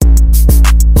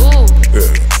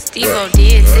Steve-O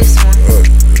did this one.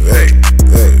 Hey.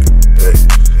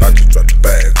 I just dropped the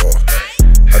bag off.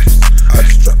 I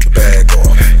just dropped the bag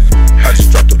off. I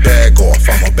just dropped the bag off.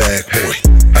 I'm a bag boy.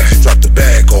 I just dropped the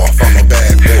bag off. I'm a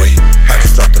bag boy. I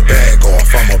just dropped the bag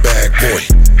off. I'm a bag boy.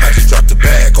 I just dropped the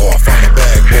bag off. I'm a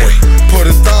bag boy. Put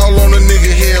a style on a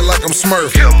nigga head like I'm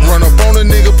Smurf. Run up on a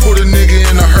nigga, put a nigga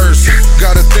in a hearse.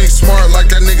 Gotta think smart like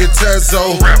that nigga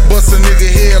Tezo. Bust a nigga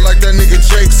head like that nigga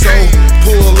Jake So.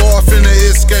 Pull off in the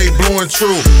escape, blue and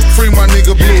true. Free my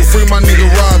nigga Blue, free my nigga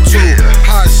Rob too.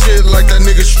 Hot shit like that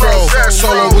nigga Stro.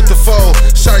 Solo with the foe,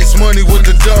 Shice money with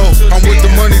the dough. I'm with the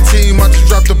money team, I just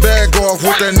dropped the bag off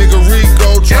with that nigga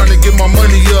Rico. Tryna get my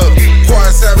money up.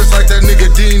 Quiet Savage like that nigga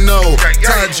Dino.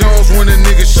 Ty Jones when a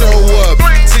nigga show up.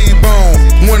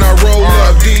 T-Bone when I roll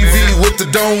up. DV with the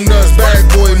donuts. Bag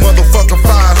boy motherfucker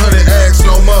 500. Ask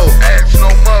no more. Ask no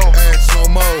more. Ask no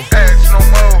more. Ask no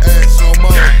more. Ask no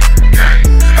more.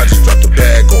 I just dropped the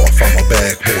bag off. I'm a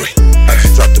bag boy. I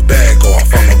just dropped the bag off.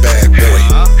 I'm a bag boy.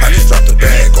 I just dropped the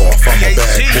bag off. I'm a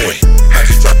bag boy. I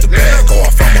just dropped the bag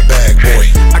off. I'm a bag boy.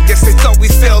 I guess they thought we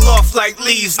fell off like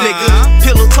leaves, nigga.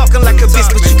 Pillow talking like a bitch,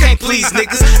 but you can't please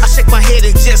niggas. I shake my head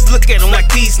and just look at them like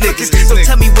these niggas. So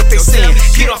tell me what they saying.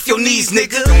 Get off your knees,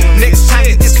 nigga. Next time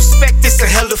you disrespect, it's a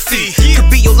hella fee.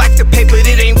 Could be your life to pay, but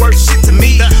it ain't worth shit to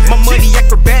me. My money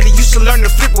acrobatic, you should learn to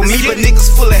flip with me. But niggas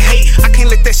full of hate, I can't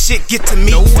let that shit get to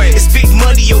me. It's big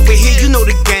money over here, you know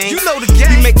the game.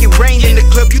 We make it rain in the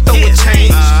club, you throw a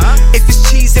change. If it's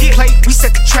cheese and plate, we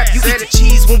set the trap. You eat the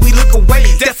cheese when we look away.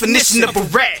 Definition of a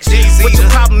rat. What your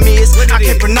problem is, I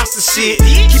can't pronounce the shit.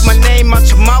 Keep my name out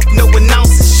your mouth, no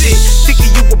announcing shit.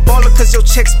 Thinking you a baller cause your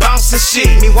checks bouncing shit.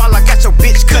 Meanwhile, I got your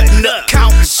bitch cutting up,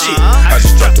 counting shit. I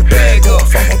just dropped the bag off,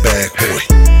 I'm a bag boy.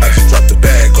 I just dropped the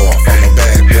bag off, I'm a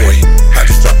bag boy. I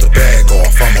just dropped the bag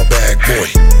off, I'm a bag boy.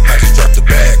 I just dropped the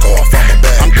bag off, I'm a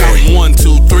bag boy. I'm counting 1,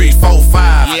 2, 3, 4,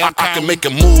 5. I can make a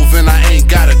move and I ain't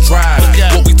gotta drive.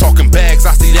 When we talking bags,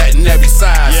 I see that in every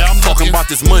size. I'm talking about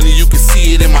this money, you can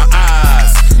see it in my eyes.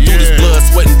 Through this blood,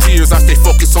 sweat, and tears, I stay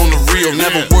focused on the real.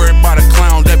 Never worried about a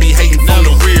clown that be hating from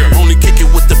the rear. Only kick it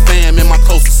with the fam and my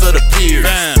closest of the peers.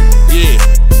 Yeah,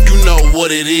 you know what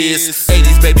it is.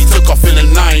 80s, baby, took off in the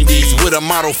 90s. With a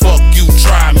motto, fuck you,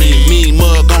 try me. Mean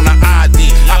mug on the ID,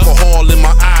 alcohol in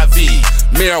my IV.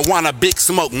 Marijuana, big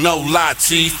smoke, no lie,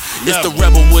 chief. It's the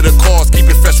rebel with a cause, keep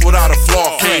it fresh without a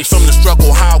flaw. Came from the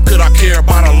struggle, how could I care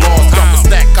about a loss? Drop a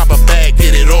stack, cop a bag,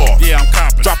 get it off.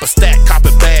 Drop a stack, cop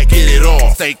a bag, get it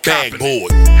off. Fake bag boy.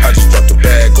 I just dropped the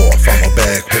bag off, I'm a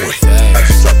bag boy. I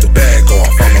just dropped the bag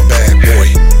off, I'm a bag boy.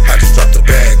 I just dropped the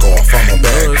bag off, I'm a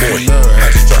bag boy. I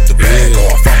just dropped the bag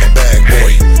off, I'm a bag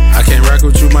boy. I can't rock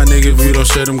with you, my nigga, if we don't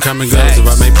share them common goals. If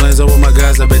I make plans over my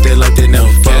guys, I bet they like they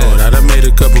never fold. I done made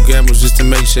a couple gambles just to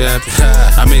make shit happen.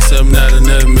 I made something out of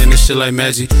nothing, man, this shit like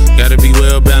magic. Gotta be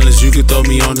well balanced, you can throw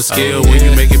me on the scale. When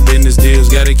you making business deals,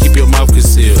 gotta keep your mouth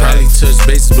concealed. Probably touch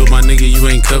bases, but my nigga, you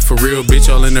ain't cut for real. Bitch,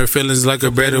 all in her feelings like a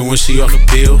brother when she off the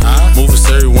pill. Move a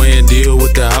certain way and deal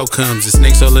with the outcomes. The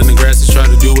snakes all in the grass to try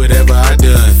to do whatever I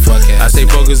done. I stay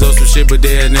focused on some shit, but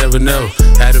they'll never know.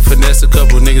 Had to finesse a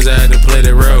couple niggas, I had to play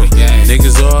that role.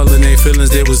 Niggas all in their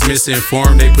feelings, they was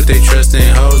misinformed. They put their trust in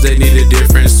hoes, they need a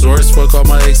different source. Fuck all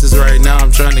my exes right now,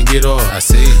 I'm trying to get off. I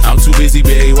see, I'm too busy,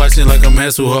 B.A.G watching like I'm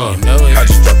Hasselhoff. You know it. I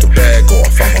just dropped the bag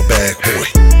off, I'm a bag boy.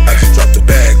 I just dropped the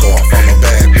bag off, I'm a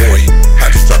bag boy.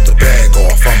 I just dropped the bag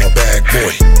off, I'm a bag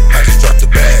boy.